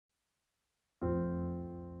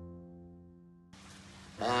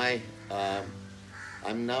Hi,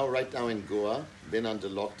 I'm right now in Goa, been under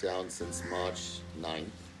lockdown since March 9th,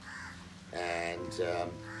 and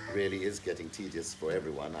really is getting tedious for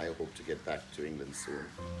everyone. I hope to get back to England soon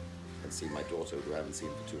and see my daughter, who I haven't seen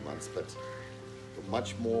for 2 months. But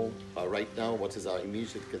much more right now, what is our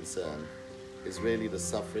immediate concern is really the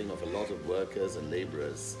suffering of a lot of workers and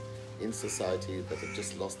laborers in society that have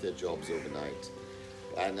just lost their jobs overnight.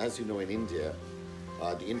 And as you know, in India,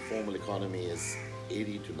 the informal economy is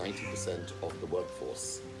 80 to 90% of the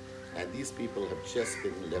workforce. And these people have just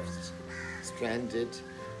been left stranded,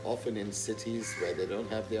 often in cities where they don't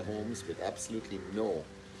have their homes, with absolutely no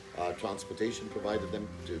transportation provided them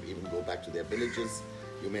to even go back to their villages.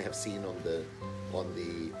 You may have seen in the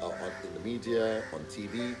media, on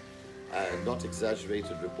TV, not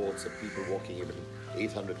exaggerated reports of people walking even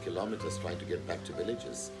 800 kilometers trying to get back to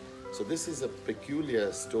villages. So this is a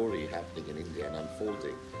peculiar story happening in India and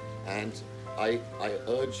unfolding. And I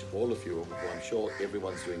urge all of you, who I'm sure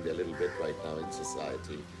everyone's doing their little bit right now in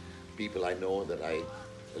society, people I know that I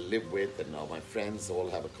live with and now my friends all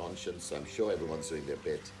have a conscience, so I'm sure everyone's doing their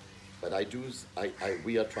bit. But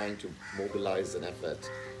we are trying to mobilize an effort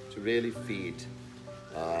to really feed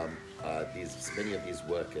many of these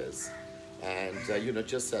workers. And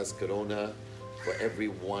just as Corona, for every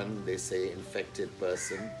one, they say, infected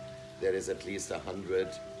person, there is at least 100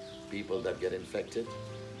 people that get infected.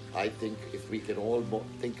 I think if we can all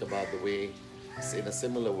think about the way, in a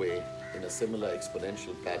similar way, in a similar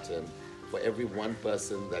exponential pattern, for every one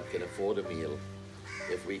person that can afford a meal,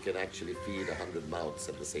 if we can actually feed 100 mouths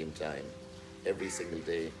at the same time, every single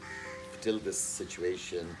day, till this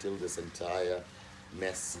situation, till this entire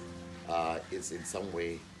mess is in some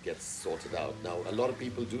way gets sorted out. Now, a lot of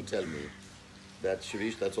people do tell me that,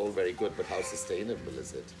 Shirish, that's all very good, but how sustainable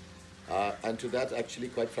is it? And to that, actually,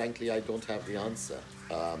 quite frankly, I don't have the answer.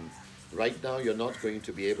 Right now, you're not going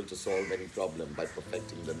to be able to solve any problem by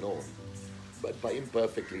perfecting the known, but by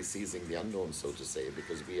imperfectly seizing the unknown, so to say,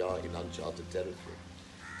 because we are in uncharted territory.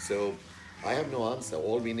 So I have no answer.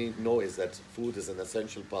 All we need to know is that food is an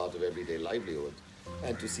essential part of everyday livelihood.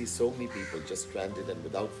 And to see so many people just stranded and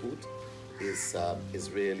without food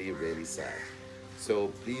is really, really sad. So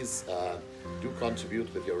please do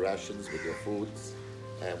contribute with your rations, with your foods,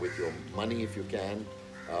 with your money if you can.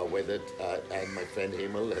 And my friend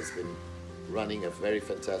Hemal has been running a very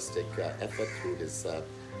fantastic effort through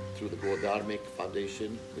the Godharmic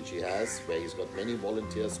Foundation, which he has, where he's got many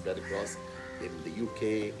volunteers spread across in the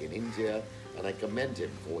UK, in India, and I commend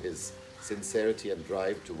him for his sincerity and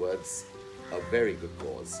drive towards a very good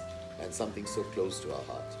cause and something so close to our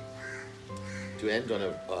heart. To end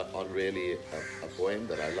on really a poem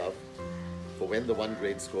that I love: for when the one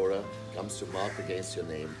great scorer comes to mark against your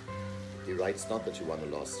name, he writes not that you won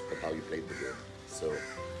or lost, but how you played the game. So,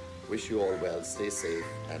 wish you all well, stay safe,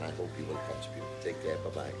 and I hope you will contribute. Take care,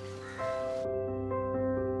 bye-bye.